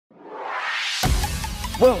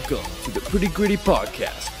Welcome to the Pretty Gritty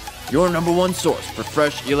Podcast, your number one source for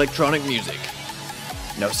fresh electronic music.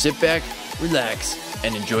 Now sit back, relax,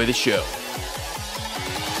 and enjoy the show.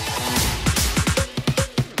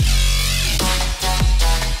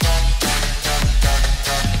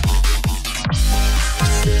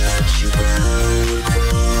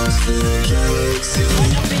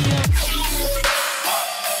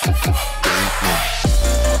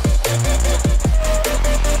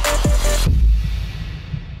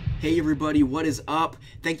 Hey everybody, what is up?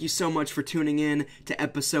 Thank you so much for tuning in to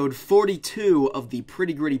episode 42 of the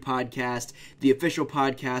Pretty Gritty Podcast, the official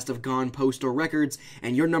podcast of Gone Postal Records,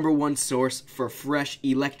 and your number one source for fresh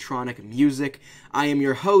electronic music. I am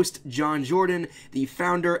your host, John Jordan, the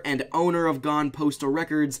founder and owner of Gone Postal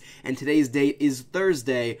Records, and today's date is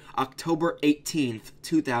Thursday, October 18th,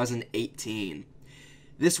 2018.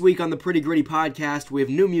 This week on the Pretty Gritty Podcast, we have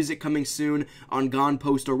new music coming soon on Gone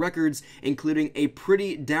Postal Records, including a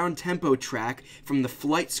pretty down-tempo track from the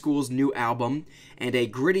Flight School's new album, and a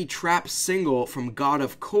gritty trap single from God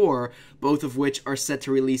of Core, both of which are set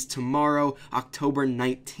to release tomorrow, October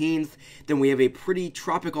 19th. Then we have a pretty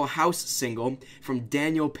tropical house single from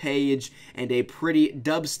Daniel Page, and a pretty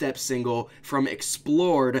dubstep single from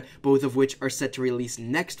Explored, both of which are set to release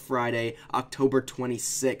next Friday, October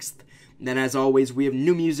 26th. Then, as always, we have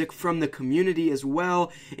new music from the community as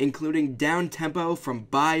well, including down-tempo from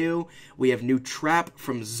Bayou, we have new trap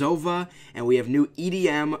from Zovah, and we have new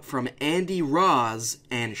EDM from Rozz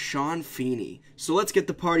and Sean Feeney. So let's get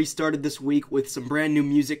the party started this week with some brand new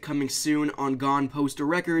music coming soon on Gone Postal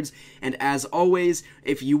Records, and as always,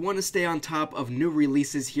 if you want to stay on top of new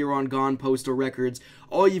releases here on Gone Postal Records,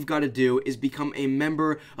 all you've got to do is become a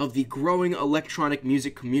member of the growing electronic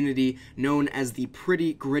music community known as the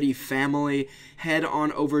Pretty Gritty family. Head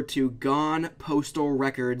on over to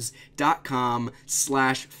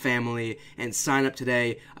gonepostalrecords.com/family and sign up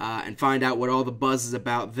today and find out what all the buzz is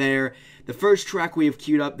about there. The first track we have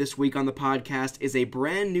queued up this week on the podcast is a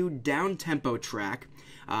brand new down-tempo track.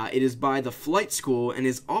 It is by the Flight School and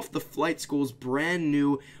is off the Flight School's brand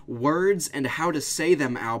new Words and How to Say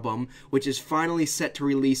Them album, which is finally set to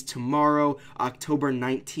release tomorrow, October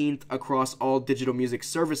 19th, across all digital music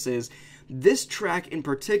services. This track in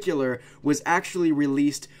particular was actually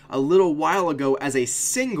released a little while ago as a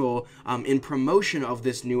single in promotion of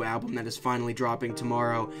this new album that is finally dropping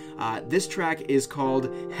tomorrow. This track is called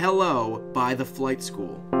Hello by the Flight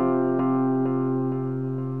School.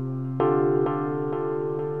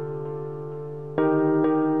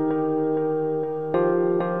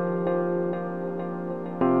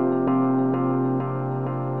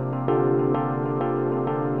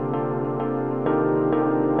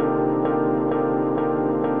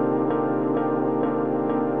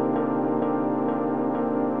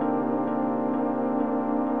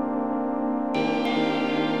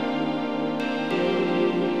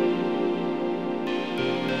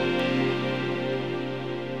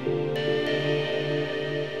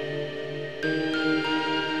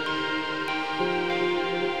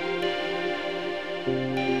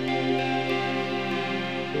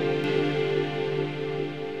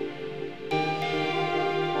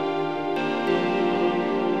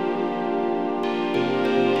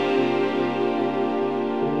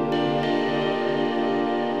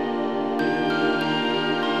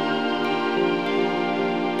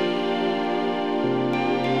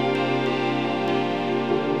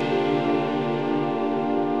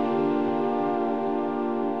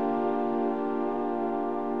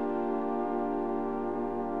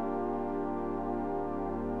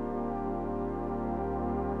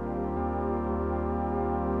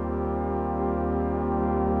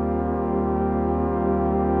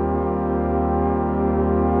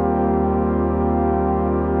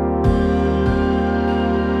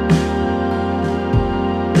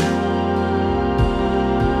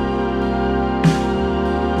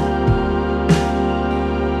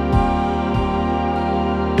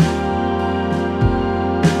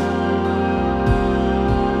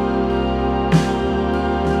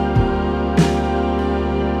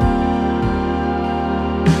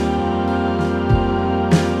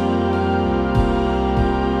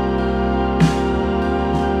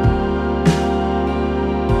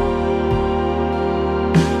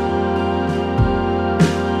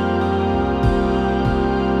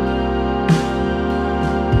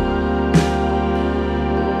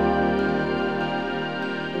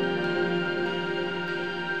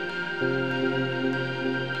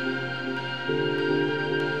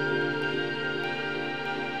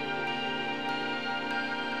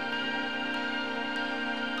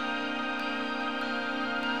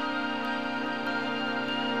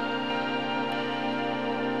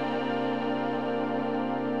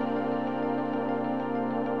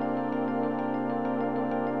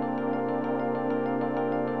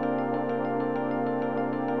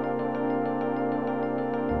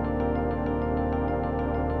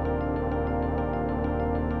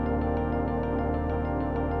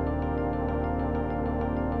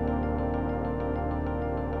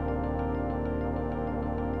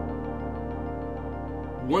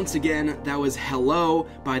 Once again, that was Hello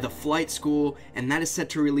by The Flight School, and that is set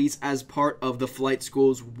to release as part of The Flight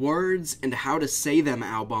School's Words and How to Say Them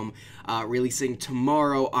album, releasing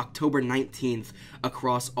tomorrow, October 19th,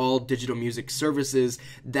 across all digital music services.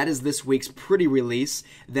 That is this week's Pretty release.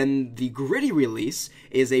 Then the Gritty release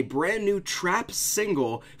is a brand new trap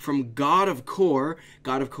single from God of Core.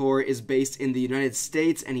 God of Core is based in the United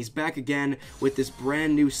States, and he's back again with this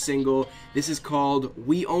brand new single. This is called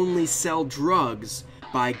We Only Sell Drugs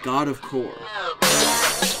by God of Core.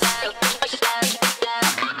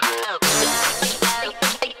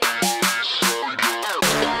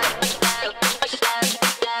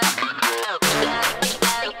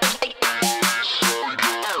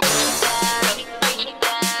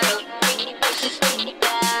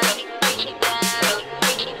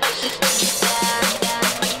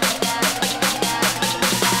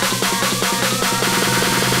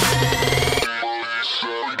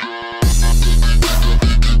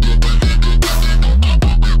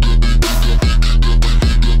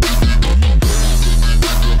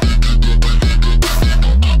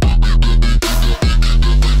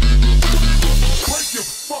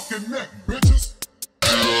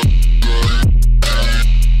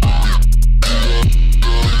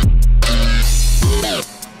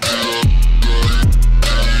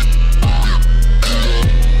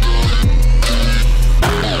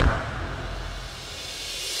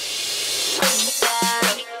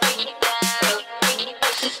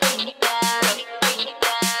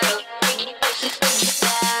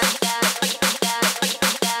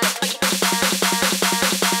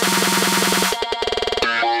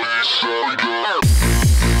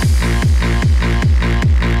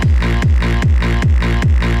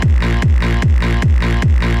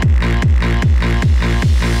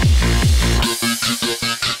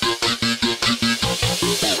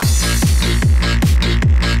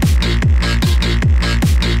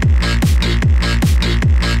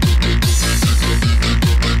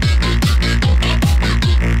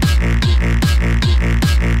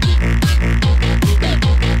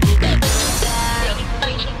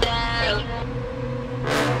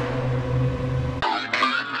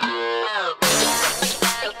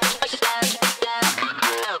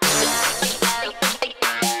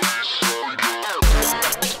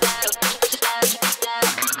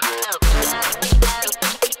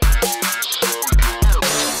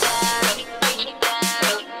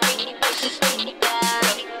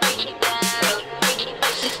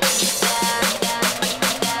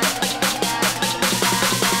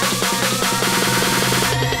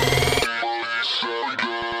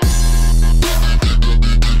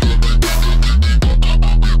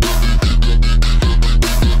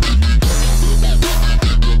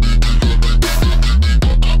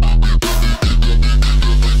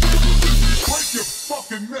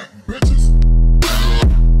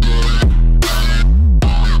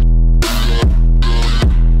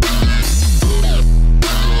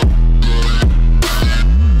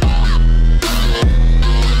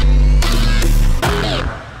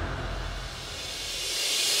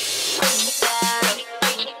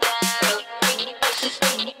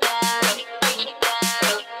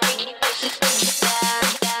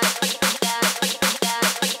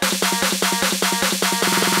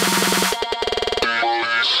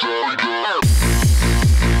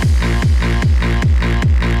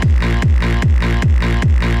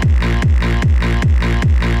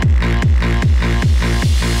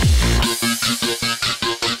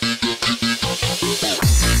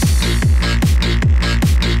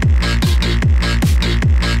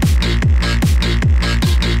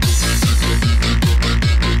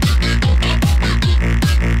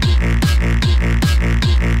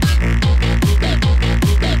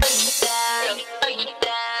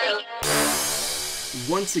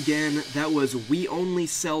 Once again, that was We Only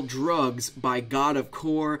Sell Drugs by God of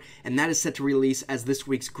Core, and that is set to release as this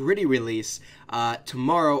week's Gritty release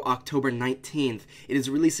tomorrow, October 19th. It is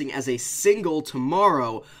releasing as a single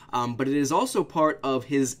tomorrow, but it is also part of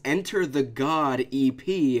his Enter the God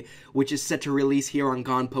EP, which is set to release here on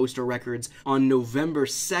Gone Postal Records on November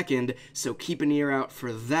 2nd, so keep an ear out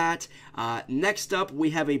for that. Next up,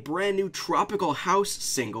 we have a brand new Tropical House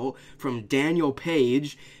single from Daniel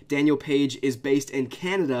Page. Daniel Page is based in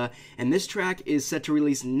Canada, and this track is set to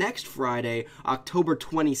release next Friday, October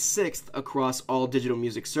 26th, across all digital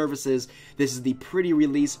music services. This is the Pretty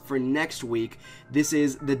release for next week. This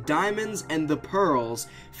is The Diamonds and the Pearls,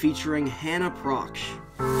 featuring Hannah Proksch.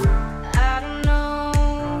 I don't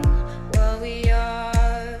know what we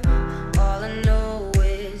are. All I know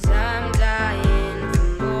is I'm dying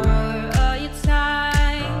for more of your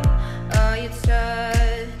time, of your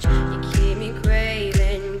touch. You keep me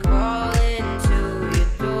craving, crawling to your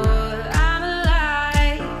door.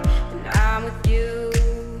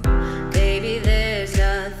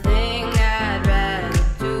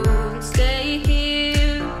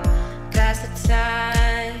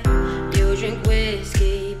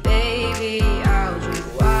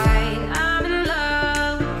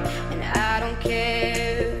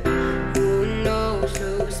 care. Who knows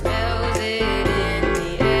who smells it in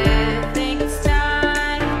the air? Think it's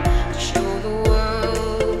time to show the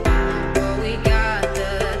world what we got,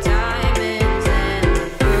 the diamonds and the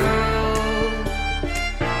pearls.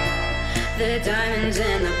 The diamonds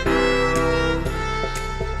and the pearls.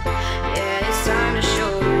 Yeah, it's time to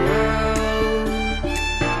show the world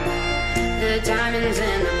the diamonds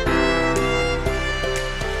and the pearls.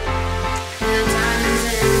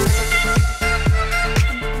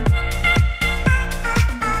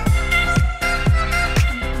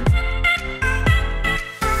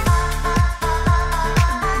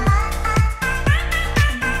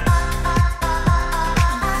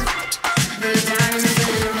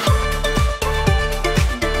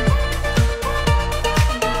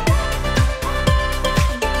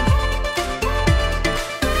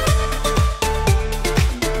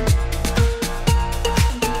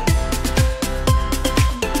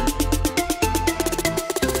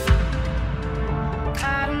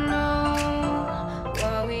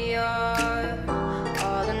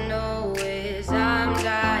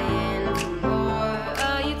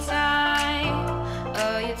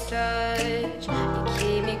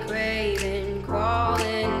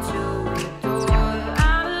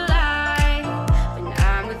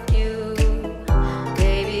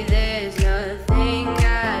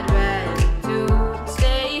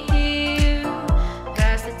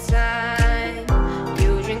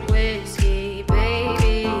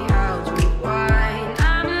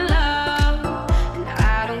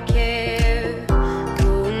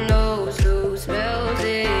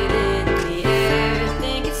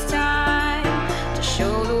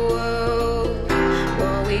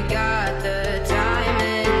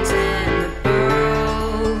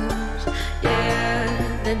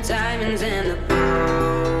 Diamonds and the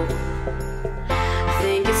pearls.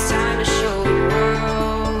 Think it's time to show the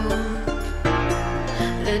world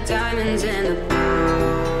the diamonds and the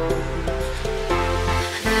pearls.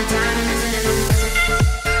 The diamonds and the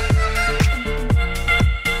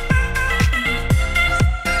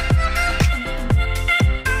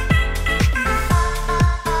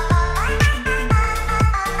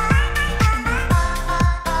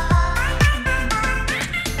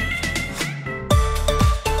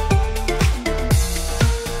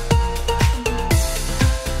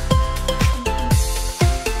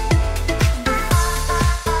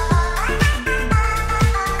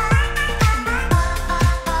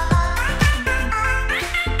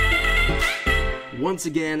Once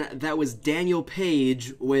again, that was Daniel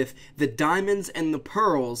Page with The Diamonds and the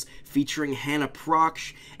Pearls featuring Hannah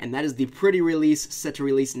Proksch, and that is the Pretty release set to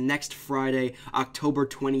release next Friday, October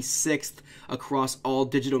 26th, across all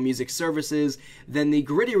digital music services. Then the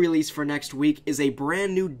Gritty release for next week is a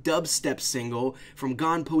brand new dubstep single from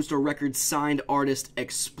Gone Postal Records signed artist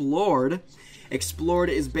Explored. Explored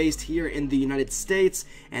is based here in the United States,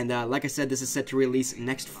 and like I said, this is set to release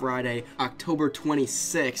next Friday, October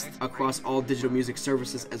 26th, across all digital music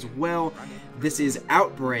services as well. This is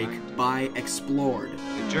Outbreak by Explored.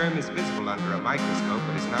 The germ is visible under a microscope,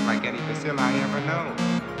 but it's not like any bacilli I ever known.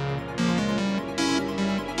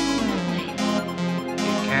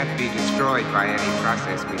 It can't be destroyed by any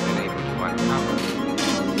process we've been able to uncover.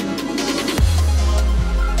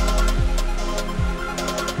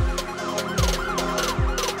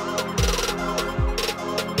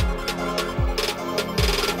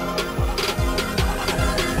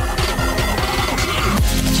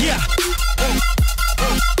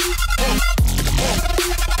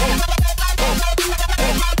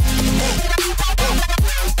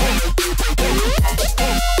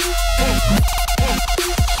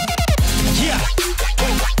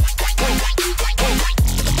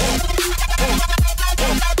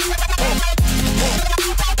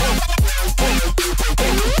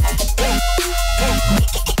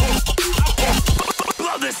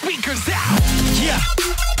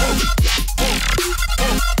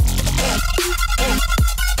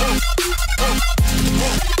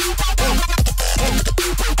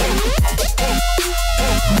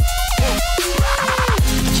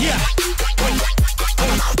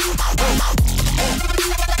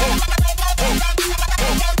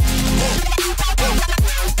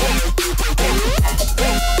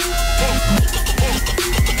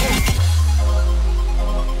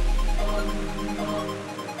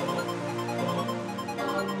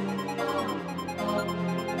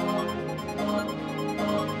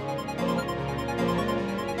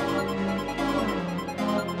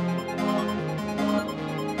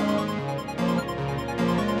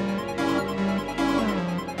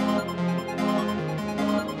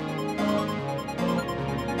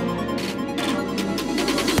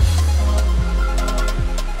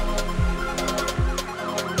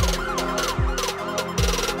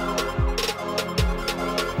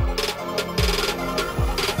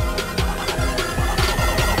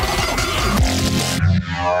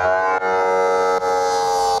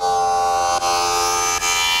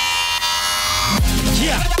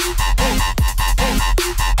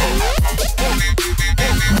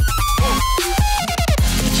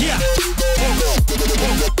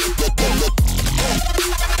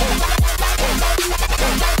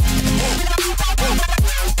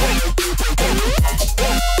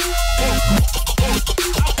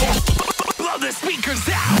 Blow the speakers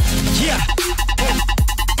out. Yeah.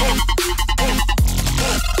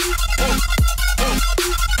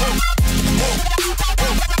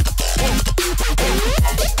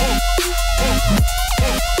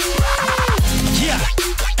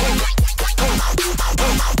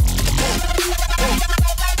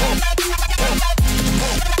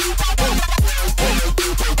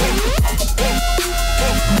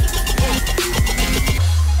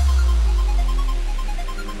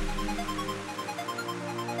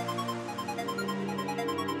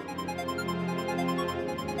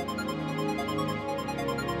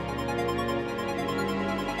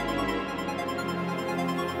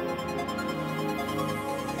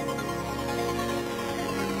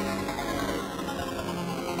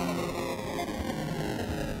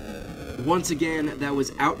 Once again, that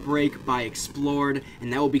was Outbreak by Explored,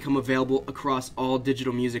 and that will become available across all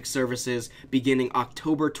digital music services beginning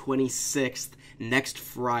October 26th, next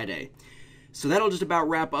Friday. So that'll just about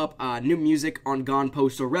wrap up new music on Gone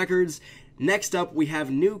Postal Records. Next up, we have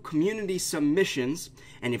new community submissions,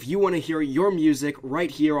 and if you want to hear your music right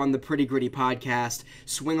here on the Pretty Gritty Podcast,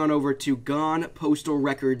 swing on over to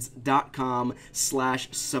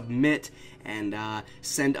gonepostalrecords.com/submit and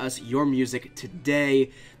send us your music today.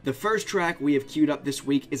 The first track we have queued up this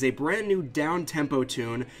week is a brand new down-tempo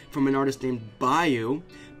tune from an artist named Bayou.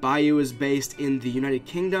 Bayou is based in the United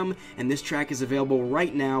Kingdom, and this track is available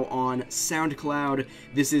right now on SoundCloud.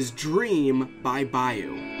 This is Dream by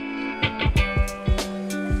Bayou.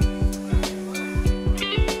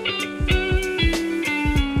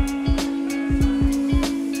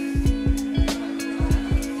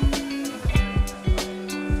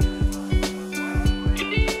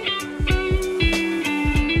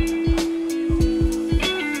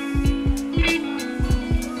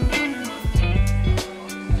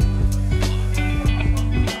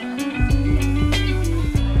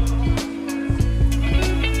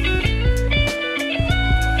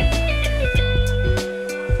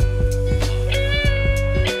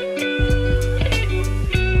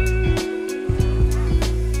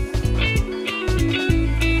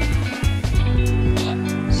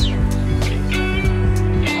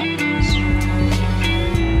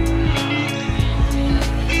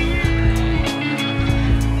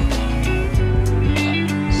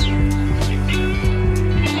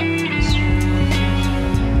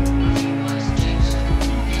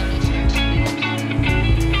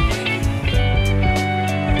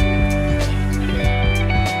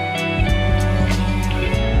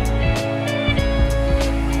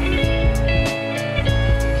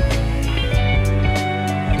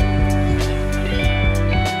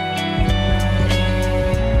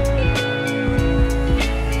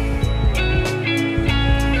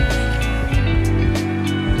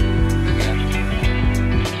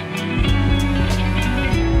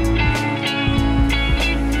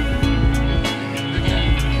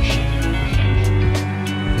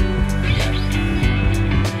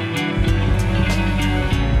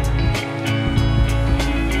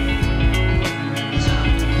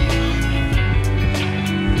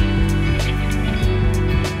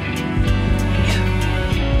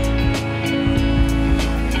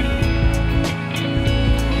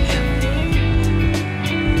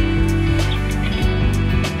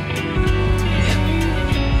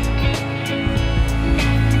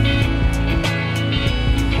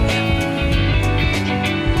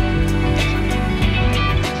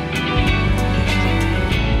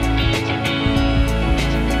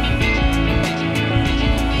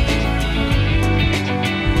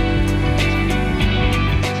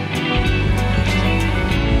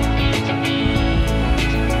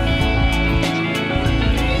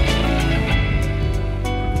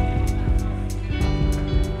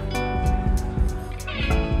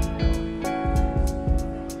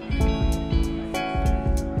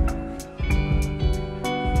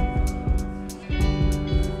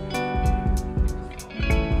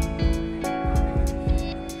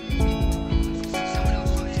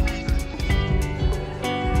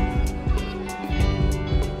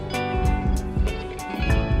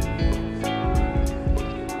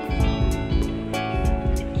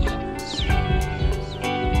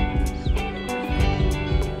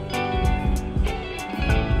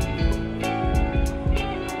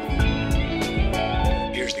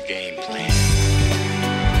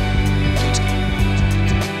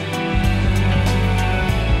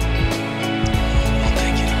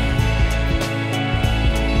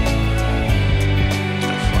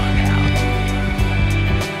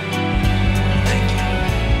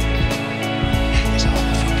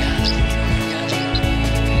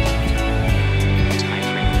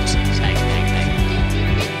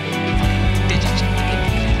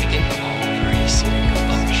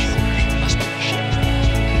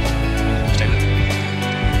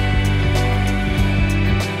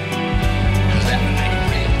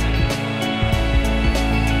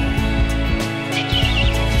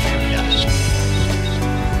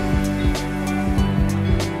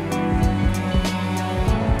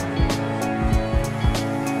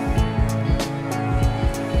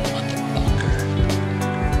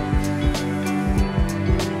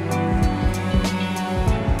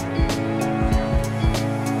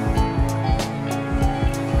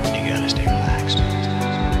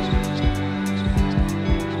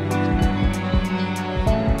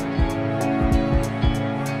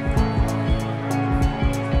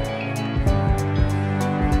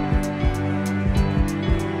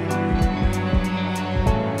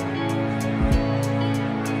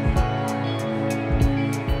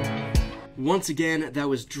 Once again, that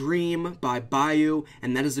was Dream by Bayou,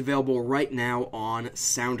 and that is available right now on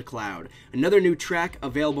SoundCloud. Another new track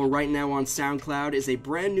available right now on SoundCloud is a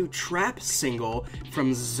brand new trap single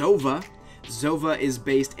from Zovah. Zovah is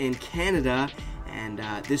based in Canada, and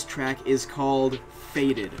this track is called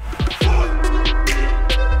Faded.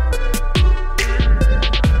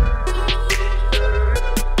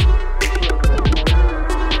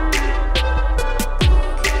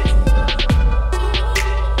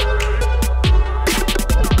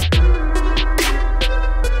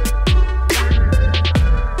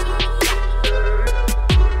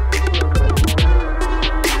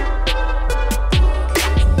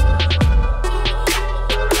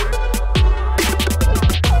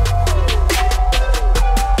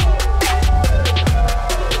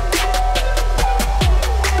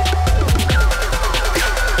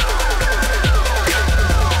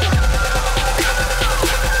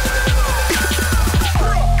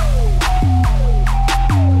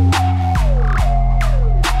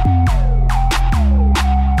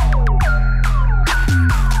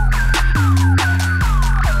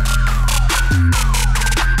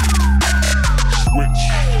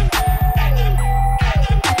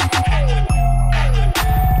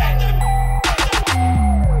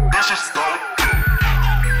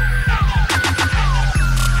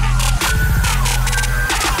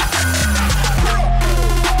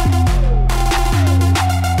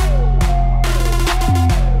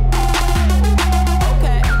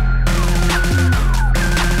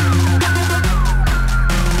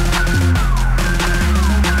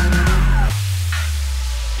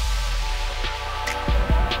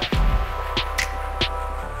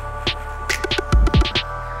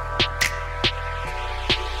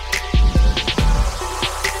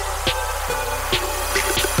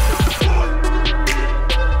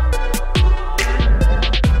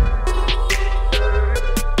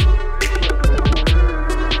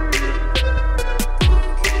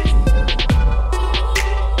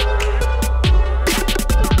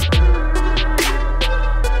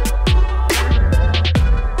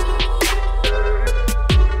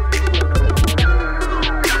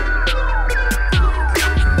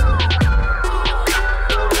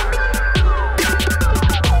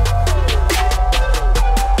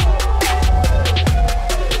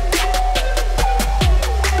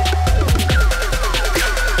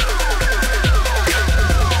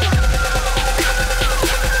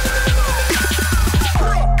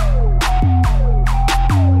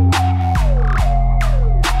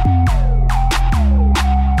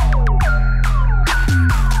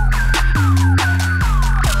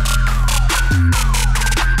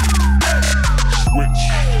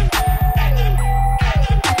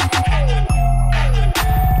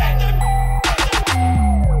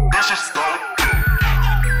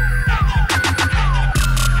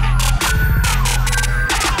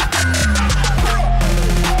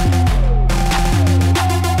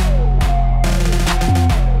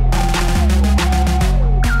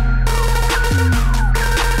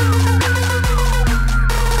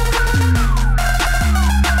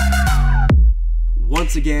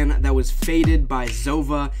 Once again, that was Faded by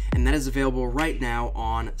Zovah, and that is available right now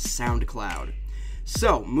on SoundCloud.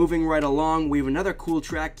 So, moving right along, we have another cool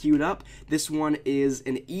track queued up. This one is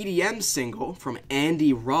an EDM single from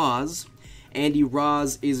Andy Rozz. Andy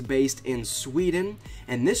Rozz is based in Sweden,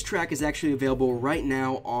 and this track is actually available right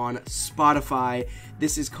now on Spotify.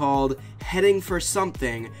 This is called Heading for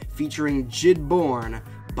Something, featuring Jidborn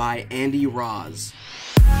by Andy Rozz.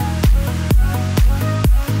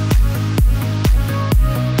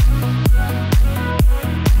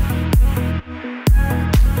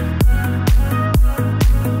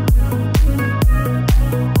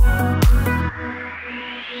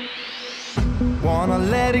 Wanna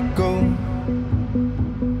let it go.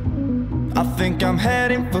 I think I'm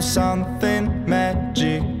heading for something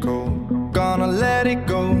magical. Gonna let it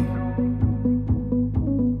go.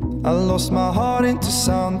 I lost my heart into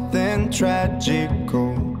something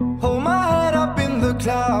tragical. Hold my head up in the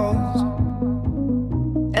clouds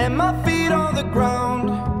and my feet on the ground.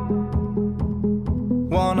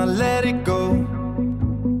 Wanna let it go.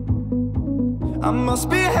 I must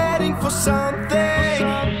be heading for something.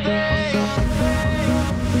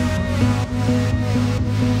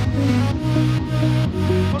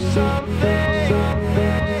 For something.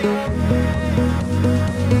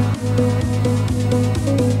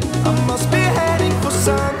 I must be heading for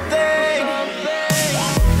something.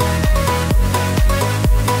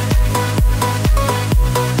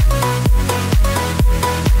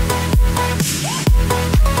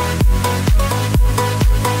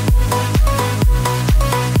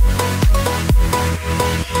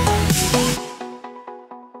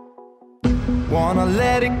 wanna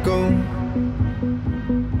let it go.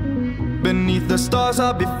 Beneath the stars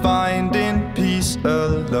I'll be finding peace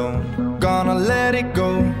alone. Gonna let it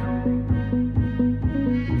go.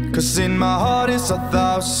 'Cause in my heart is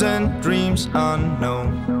 1,000 dreams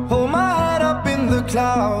unknown. Hold my head up in the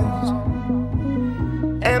clouds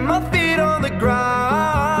and my feet on the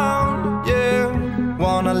ground. Yeah,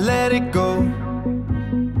 wanna let it go.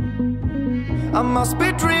 I must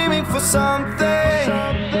be dreaming for something.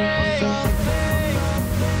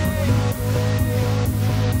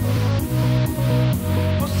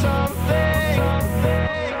 For something.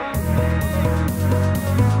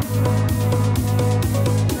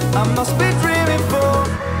 I must be dreaming for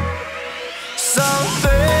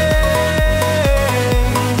something.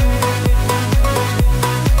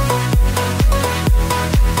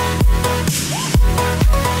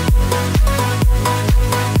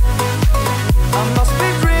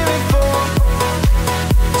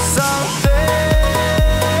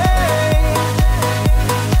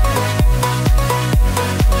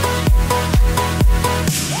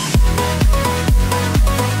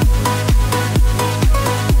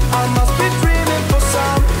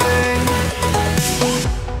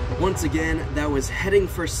 Once again, that was Heading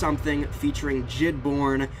for Something featuring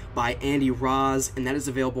Jidborn by Andy Rozz, and that is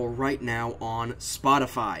available right now on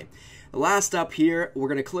Spotify. Last up here, we're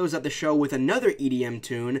going to close out the show with another EDM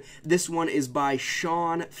tune. This one is by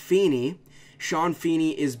Sean Feeney. Sean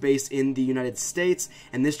Feeney is based in the United States,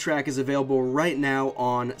 and this track is available right now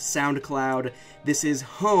on SoundCloud. This is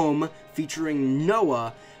Home featuring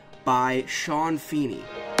Noah by Sean Feeney.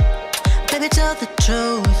 Baby, tell the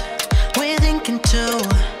truth, we're thinking too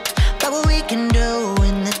about what we can do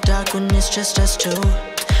in the dark when it's just us two.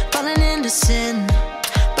 Falling into sin,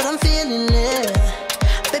 but I'm feeling it.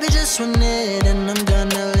 Baby, just want it, and I'm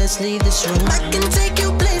gonna let's leave this room. I can take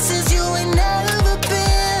you places you ain't never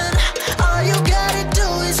been. All you gotta do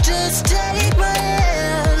is just take my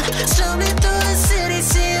hand. Stumbling through the city,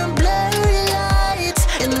 seeing blurry lights,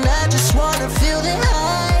 and I just wanna feel the high.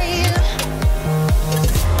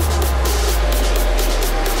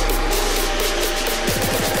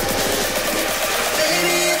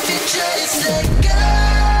 Just let go.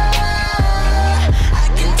 I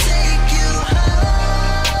can take you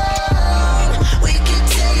home. We can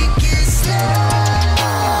take it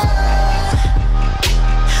slow.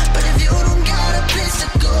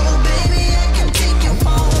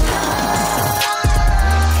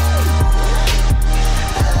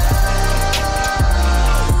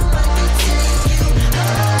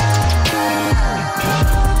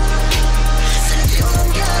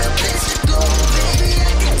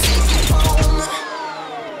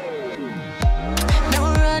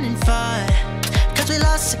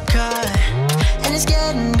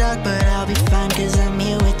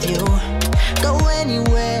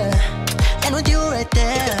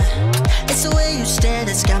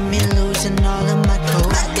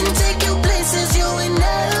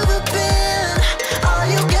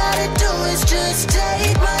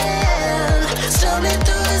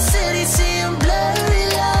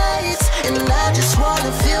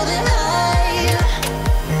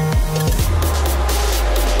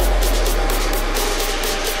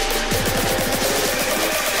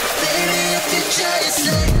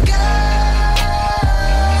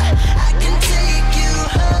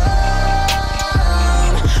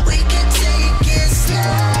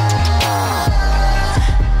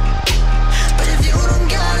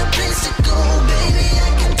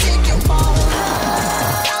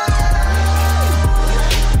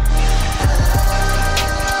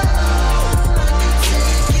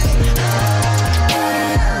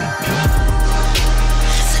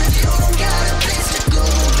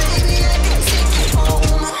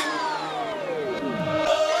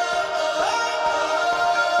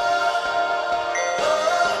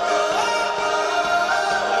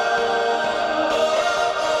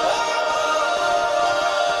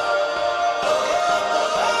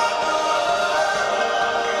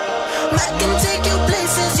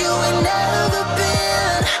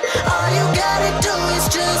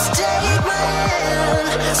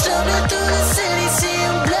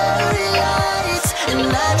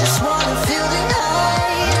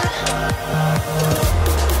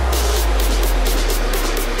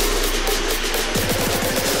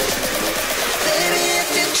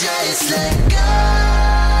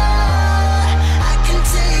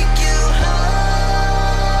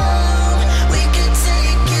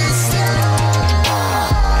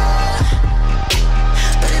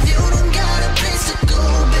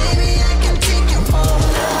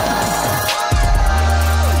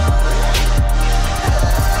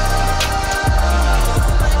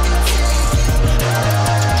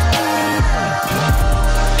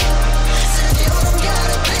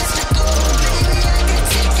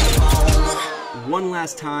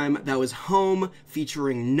 last time, that was Home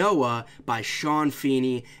featuring Noah by Sean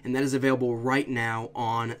Feeney, and that is available right now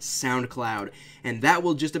on SoundCloud. And that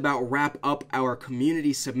will just about wrap up our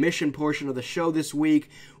community submission portion of the show this week.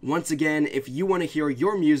 Once again, if you want to hear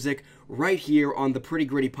your music right here on the Pretty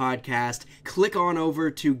Gritty Podcast, click on over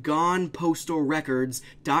to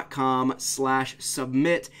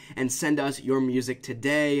gonepostalrecords.com/submit and send us your music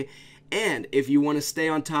today. And if you want to stay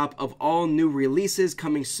on top of all new releases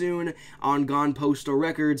coming soon on Gone Postal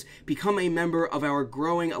Records, become a member of our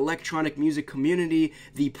growing electronic music community,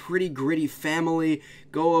 the Pretty Gritty family.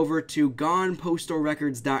 Go over to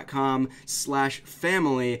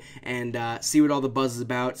gonepostalrecords.com/family and see what all the buzz is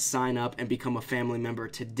about. Sign up and become a family member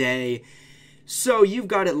today. So you've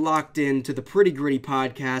got it locked in to the Pretty Gritty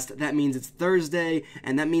Podcast. That means it's Thursday,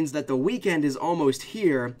 and that means that the weekend is almost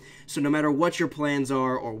here. So no matter what your plans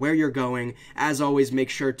are or where you're going, as always, make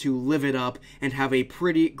sure to live it up and have a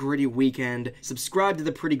pretty gritty weekend. Subscribe to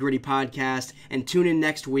the Pretty Gritty Podcast and tune in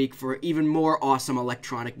next week for even more awesome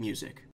electronic music.